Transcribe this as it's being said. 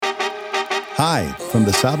Hi, from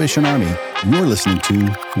the Salvation Army, you're listening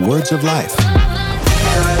to Words of Life.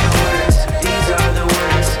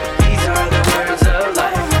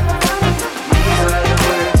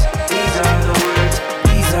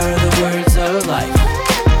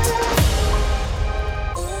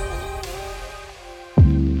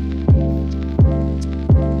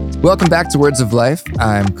 Welcome back to Words of Life.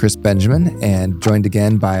 I'm Chris Benjamin and joined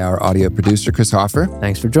again by our audio producer, Chris Hoffer.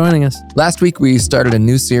 Thanks for joining us. Last week, we started a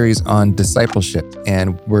new series on discipleship,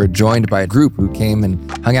 and we're joined by a group who came and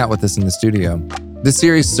hung out with us in the studio. This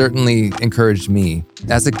series certainly encouraged me.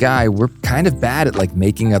 As a guy, we're kind of bad at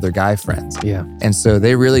making other guy friends. Yeah. And so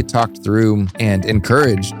they really talked through and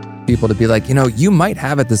encouraged people to be like, you might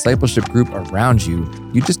have a discipleship group around you.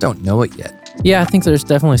 You just don't know it yet. Yeah, I think there's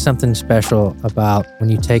definitely something special about when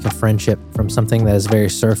you take a friendship from something that is very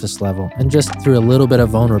surface level and just through a little bit of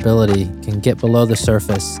vulnerability can get below the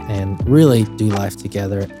surface and really do life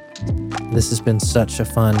together. This has been such a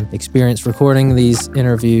fun experience recording these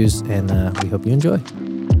interviews, and we hope you enjoy.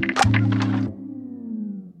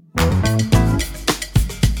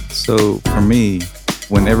 So for me,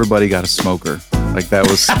 when everybody got a smoker, that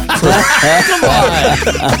was...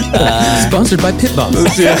 Sponsored by Pit Boss.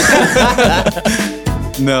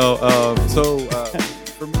 No,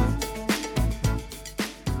 for me...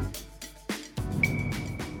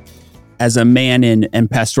 As a man in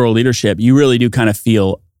pastoral leadership, you really do kind of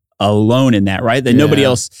feel alone in that, right? That nobody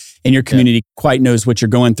else in your community quite knows what you're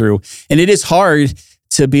going through. And it is hard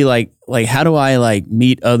to be like, how do I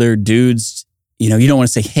meet other dudes? You don't want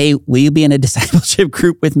to say, hey, will you be in a discipleship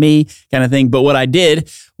group with me kind of thing. But what I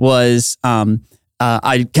did was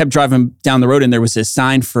I kept driving down the road and there was this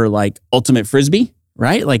sign for Ultimate Frisbee,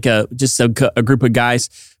 right? Just a group of guys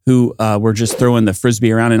who were just throwing the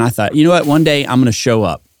Frisbee around. And I thought, you know what? One day I'm going to show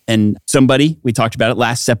up. And we talked about it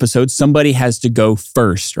last episode, somebody has to go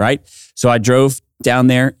first, right? So I drove down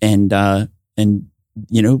there and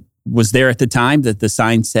was there at the time that the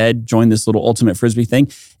sign said, join this little Ultimate Frisbee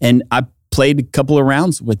thing. And I played a couple of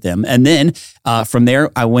rounds with them. And then from there,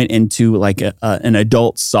 I went into an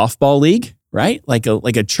adult softball league, right? Like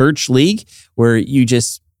a church league where you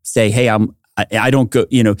just say, hey, I don't go,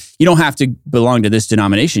 you don't have to belong to this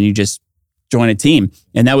denomination. You just join a team.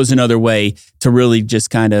 And that was another way to really just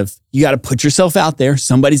kind of, you got to put yourself out there.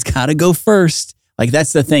 Somebody's got to go first.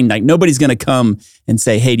 That's the thing. Nobody's going to come and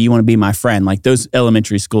say, hey, do you want to be my friend? Those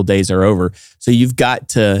elementary school days are over. So you've got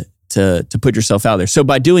to put yourself out there. So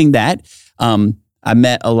by doing that, I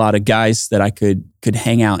met a lot of guys that I could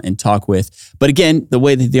hang out and talk with. But again, the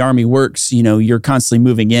way that the Army works, you're constantly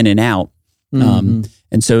moving in and out. Mm-hmm.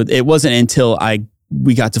 And so it wasn't until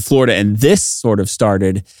we got to Florida and this sort of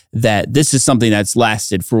started that this is something that's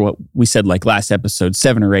lasted for what we said last episode,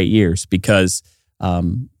 7 or 8 years, because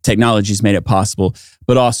technology's made it possible.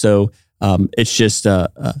 But also it's just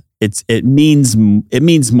it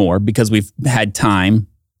means more because we've had time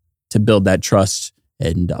to build that trust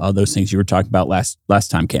and all those things you were talking about last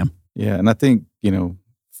time, Cam. Yeah, and I think,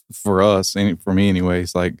 for us, and for me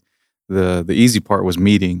anyways, the easy part was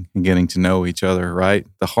meeting and getting to know each other, right?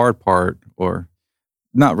 The hard part, or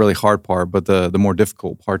not really hard part, but the more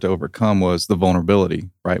difficult part to overcome was the vulnerability,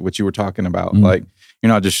 right? Which you were talking about. Mm-hmm.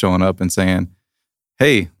 You're not just showing up and saying,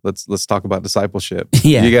 hey, let's talk about discipleship.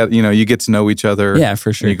 Yeah. You get to know each other. Yeah,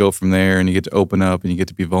 for sure. And you go from there and you get to open up and you get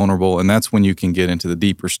to be vulnerable. And that's when you can get into the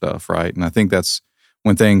deeper stuff, right? And I think that's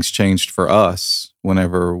when things changed for us,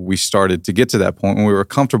 whenever we started to get to that point when we were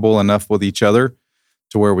comfortable enough with each other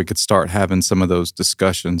to where we could start having some of those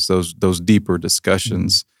discussions, those deeper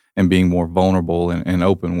discussions, and being more vulnerable and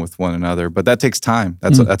open with one another. But that takes time.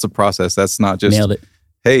 That's a process. That's not just, nailed it.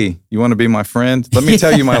 Hey, you want to be my friend? Let me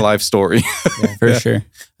tell you my life story. Yeah, for sure.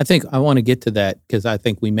 I think I want to get to that because I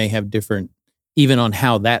think we may have different, even on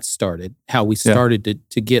how that started, how we started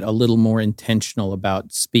to get a little more intentional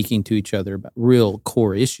about speaking to each other about real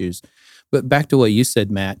core issues. But back to what you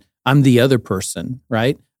said, Matt, I'm the other person,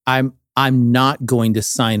 right? I'm not going to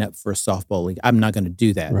sign up for a softball league. I'm not going to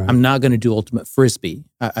do that. Right. I'm not going to do Ultimate Frisbee.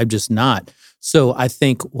 I'm just not. So I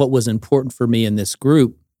think what was important for me in this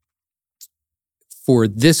group, for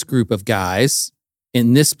this group of guys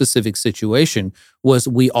in this specific situation, was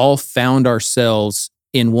we all found ourselves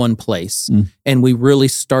in one place. And we really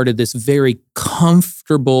started this very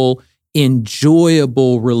comfortable,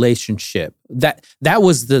 enjoyable relationship. That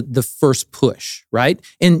was the first push, right?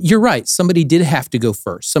 And you're right. Somebody did have to go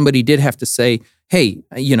first. Somebody did have to say, hey,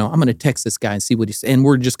 I'm going to text this guy and see what he says. And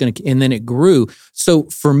we're just going to, and then it grew. So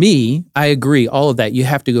for me, I agree, all of that, you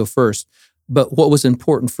have to go first. But what was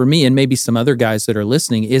important for me, and maybe some other guys that are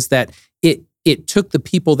listening, is that it took the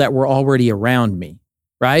people that were already around me,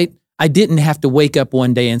 right? I didn't have to wake up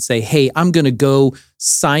one day and say, hey, I'm going to go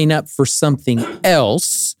sign up for something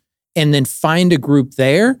else and then find a group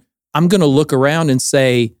there. I'm going to look around and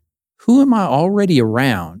say, who am I already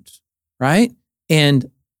around, right? And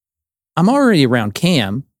I'm already around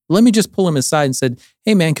Cam. Let me just pull him aside and said,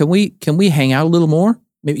 hey man, can we hang out a little more?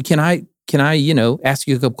 Maybe can I, ask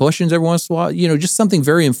you a couple questions every once in a while? Just something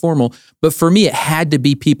very informal. But for me, it had to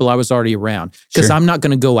be people I was already around because I'm not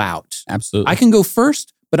going to go out. Absolutely. I can go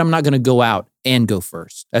first, but I'm not going to go out and go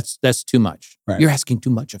first. That's too much. Right. You're asking too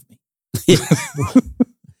much of me.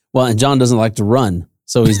 Well, and John doesn't like to run,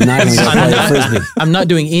 so he's not going to play Frisbee. I'm not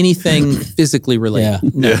doing anything physically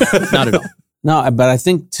related. No, not at all. No, but I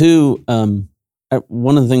think too,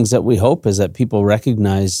 one of the things that we hope is that people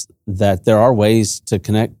recognize that there are ways to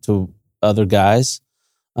connect to other guys,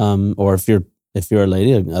 or if you're a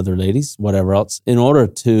lady, other ladies, whatever else, in order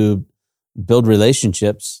to build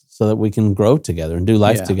relationships so that we can grow together and do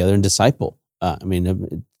life together and disciple.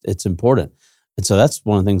 It's important. And so that's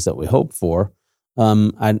one of the things that we hope for.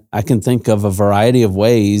 I can think of a variety of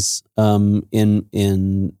ways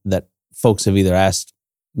in that folks have either asked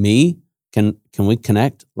me, can we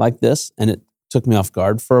connect like this? And it took me off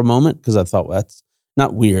guard for a moment because I thought, well, that's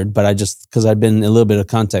not weird, but because I'd been in a little bit of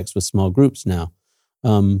context with small groups now.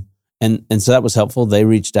 And so that was helpful. They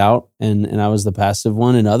reached out and I was the passive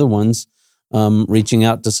one, and other ones reaching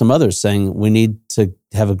out to some others saying, we need to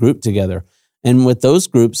have a group together. And with those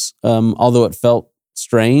groups, although it felt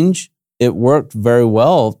strange, it worked very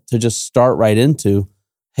well to just start right into,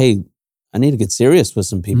 hey, I need to get serious with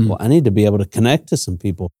some people. I need to be able to connect to some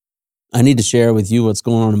people. I need to share with you what's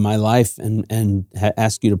going on in my life and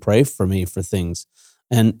ask you to pray for me for things.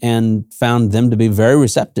 And found them to be very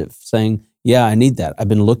receptive, saying, yeah, I need that. I've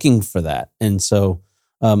been looking for that. And so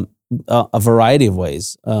a variety of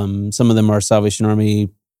ways. Some of them are Salvation Army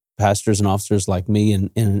pastors and officers like me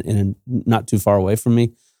and not too far away from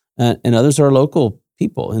me. And others are local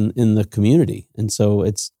people in the community. And so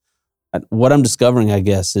it's what I'm discovering, I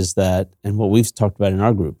guess, is that, and what we've talked about in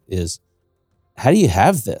our group is, how do you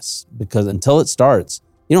have this? Because until it starts,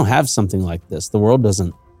 you don't have something like this. The world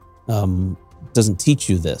doesn't teach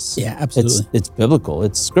you this. Yeah, absolutely. It's biblical.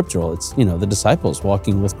 It's scriptural. It's, the disciples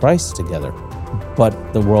walking with Christ together.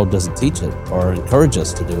 But the world doesn't teach it or encourage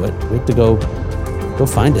us to do it. We have to go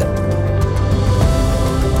find it.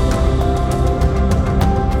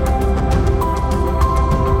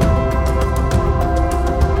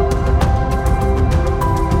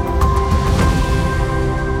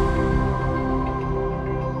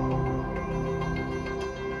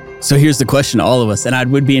 So here's the question to all of us, and I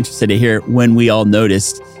would be interested to hear when we all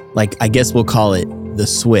noticed, I guess we'll call it the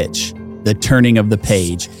switch, the turning of the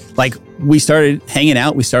page. We started hanging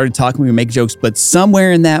out, we started talking, we would make jokes, but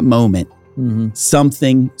somewhere in that moment,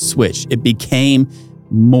 something switched. It became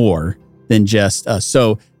more than just us.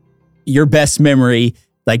 So your best memory,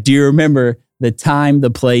 do you remember the time,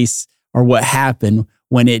 the place, or what happened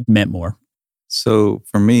when it meant more? So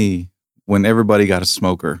for me, when everybody got a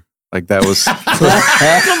smoker, that was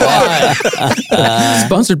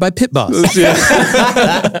sponsored by Pit Boss.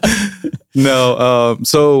 No,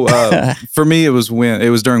 so for me, it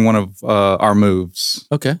was during one of our moves.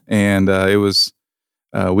 Okay, and it was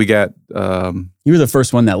we got. You were the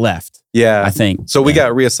first one that left. Yeah, I think. So we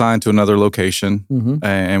got reassigned to another location,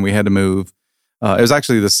 and we had to move. It was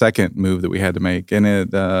actually the second move that we had to make, and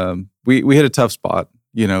we hit a tough spot.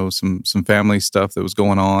 Some family stuff that was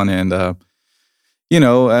going on, and. You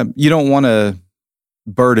don't want to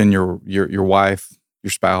burden your wife,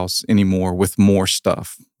 your spouse anymore with more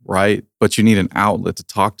stuff, right? But you need an outlet to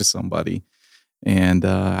talk to somebody. And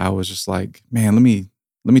I was just like, man, let me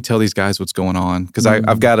tell these guys what's going on, because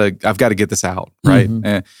I've got to get this out, right?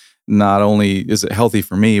 And not only is it healthy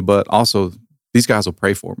for me, but also these guys will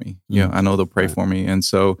pray for me. I know they'll pray for me, and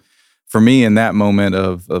so. For me, in that moment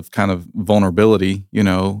of kind of vulnerability,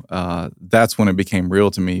 that's when it became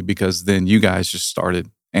real to me, because then you guys just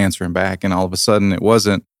started answering back, and all of a sudden it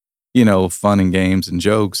wasn't, fun and games and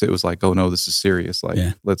jokes. It was like, oh no, this is serious.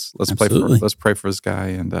 Let's pray for this guy,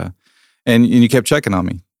 and you kept checking on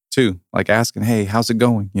me too, asking, hey, how's it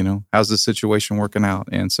going? How's this situation working out?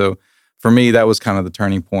 And so for me, that was kind of the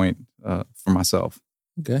turning point for myself.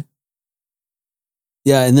 Okay.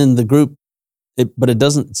 Yeah, and then the group.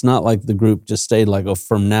 It's not like the group just stayed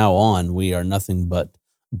from now on, we are nothing but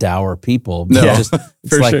dour people. No, it's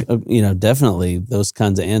definitely those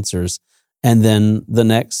kinds of answers. And then the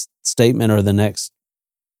next statement or the next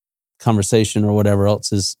conversation or whatever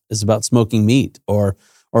else is about smoking meat or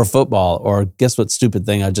football, or guess what stupid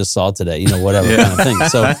thing I just saw today, whatever kind of thing.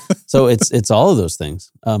 So it's all of those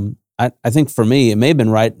things. I think for me, it may have been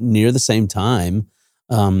right near the same time.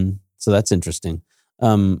 So that's interesting.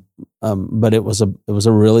 But it was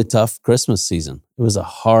a really tough Christmas season. It was a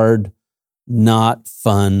hard, not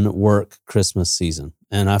fun work Christmas season.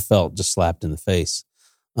 And I felt just slapped in the face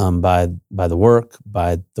by the work,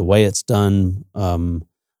 by the way it's done.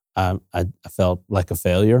 I felt like a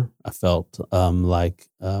failure. I felt like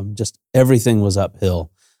just everything was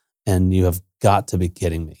uphill, and you have got to be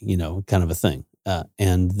kidding me, kind of a thing.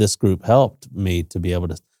 And this group helped me to be able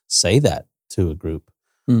to say that to a group.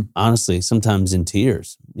 Honestly, sometimes in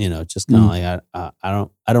tears, just kind of like,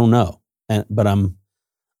 I don't know. But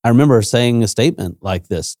I remember saying a statement like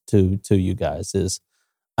this to you guys is,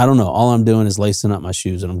 I don't know. All I'm doing is lacing up my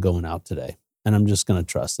shoes and I'm going out today, and I'm just going to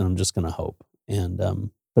trust and I'm just going to hope.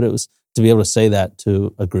 And, but it was to be able to say that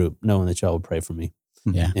to a group, knowing that y'all would pray for me.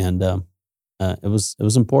 Yeah. And, it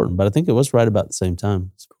was important, but I think it was right about the same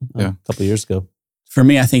time, a couple of years ago. For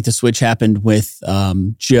me, I think the switch happened with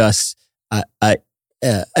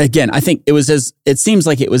again, I think it seems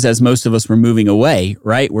like it was as most of us were moving away,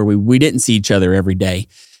 right? Where we didn't see each other every day.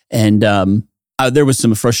 And there was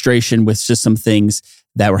some frustration with just some things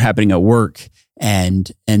that were happening at work. And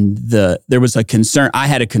there was a concern. I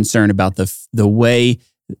had a concern about the way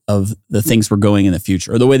of the things were going in the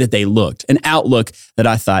future, or the way that they looked, an outlook that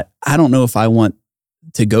I thought, I don't know if I want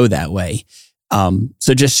to go that way.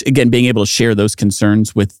 So just, again, being able to share those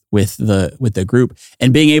concerns with the group,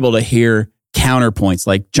 and being able to hear counterpoints,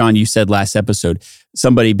 like John, you said last episode,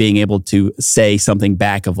 somebody being able to say something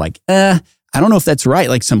back of like, I don't know if that's right.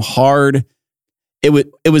 Like some hard,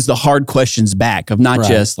 it was the hard questions back of not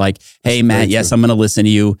just like, hey, Matt, yes, I'm going to listen to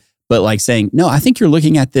you, but like saying, no, I think you're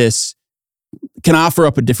looking at this. Can I offer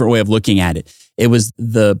up a different way of looking at it? It was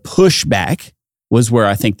the pushback was where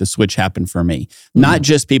I think the switch happened for me. Not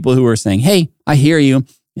just people who were saying, hey, I hear you,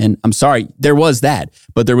 and I'm sorry. There was that,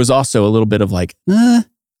 but there was also a little bit of like, I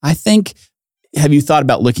think, have you thought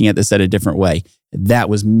about looking at this at a different way? That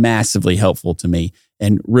was massively helpful to me.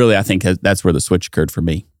 And really, I think that's where the switch occurred for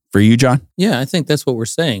me. For you, John? Yeah, I think that's what we're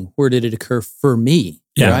saying. Where did it occur for me?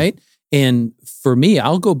 Yeah. Right? And for me,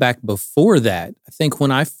 I'll go back before that. I think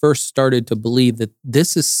when I first started to believe that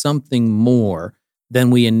this is something more than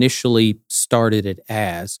we initially started it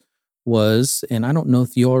as was, and I don't know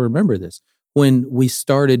if you all remember this, when we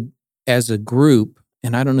started as a group,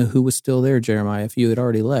 and I don't know who was still there, Jeremiah, if you had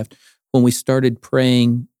already left, when we started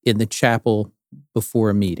praying in the chapel before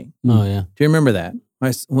a meeting. Oh, yeah. Do you remember that?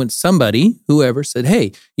 When somebody, whoever, said,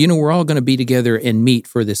 hey, we're all going to be together and meet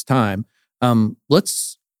for this time.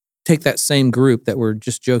 Let's take that same group that we're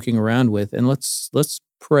just joking around with, and let's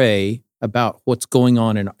pray about what's going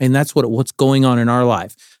on and that's what's going on in our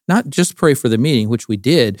life. Not just pray for the meeting, which we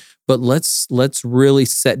did, but let's really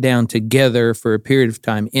sit down together for a period of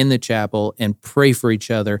time in the chapel and pray for each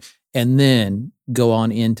other, and then go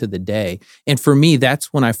on into the day. And for me,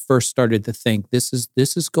 that's when I first started to think this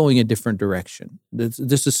is going a different direction.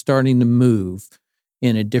 This is starting to move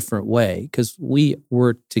in a different way, because we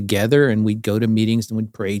were together and we'd go to meetings and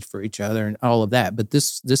we'd pray for each other and all of that. But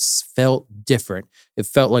this felt different. It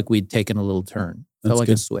felt like we'd taken a little turn. It felt like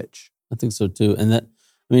a switch. I think so too. And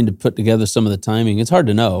to put together some of the timing, it's hard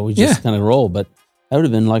to know. We just kind of roll, but that would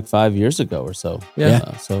have been like 5 years ago or so.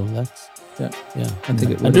 Yeah. So that's, I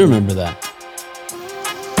do remember that.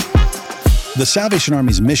 The Salvation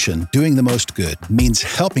Army's mission, doing the most good, means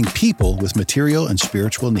helping people with material and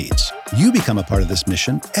spiritual needs. You become a part of this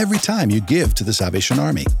mission every time you give to the Salvation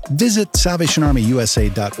Army. Visit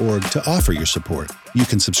SalvationArmyUSA.org to offer your support. You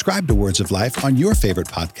can subscribe to Words of Life on your favorite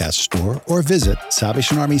podcast store, or visit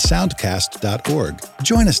SalvationArmySoundcast.org.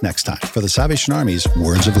 Join us next time for the Salvation Army's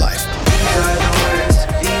Words of Life.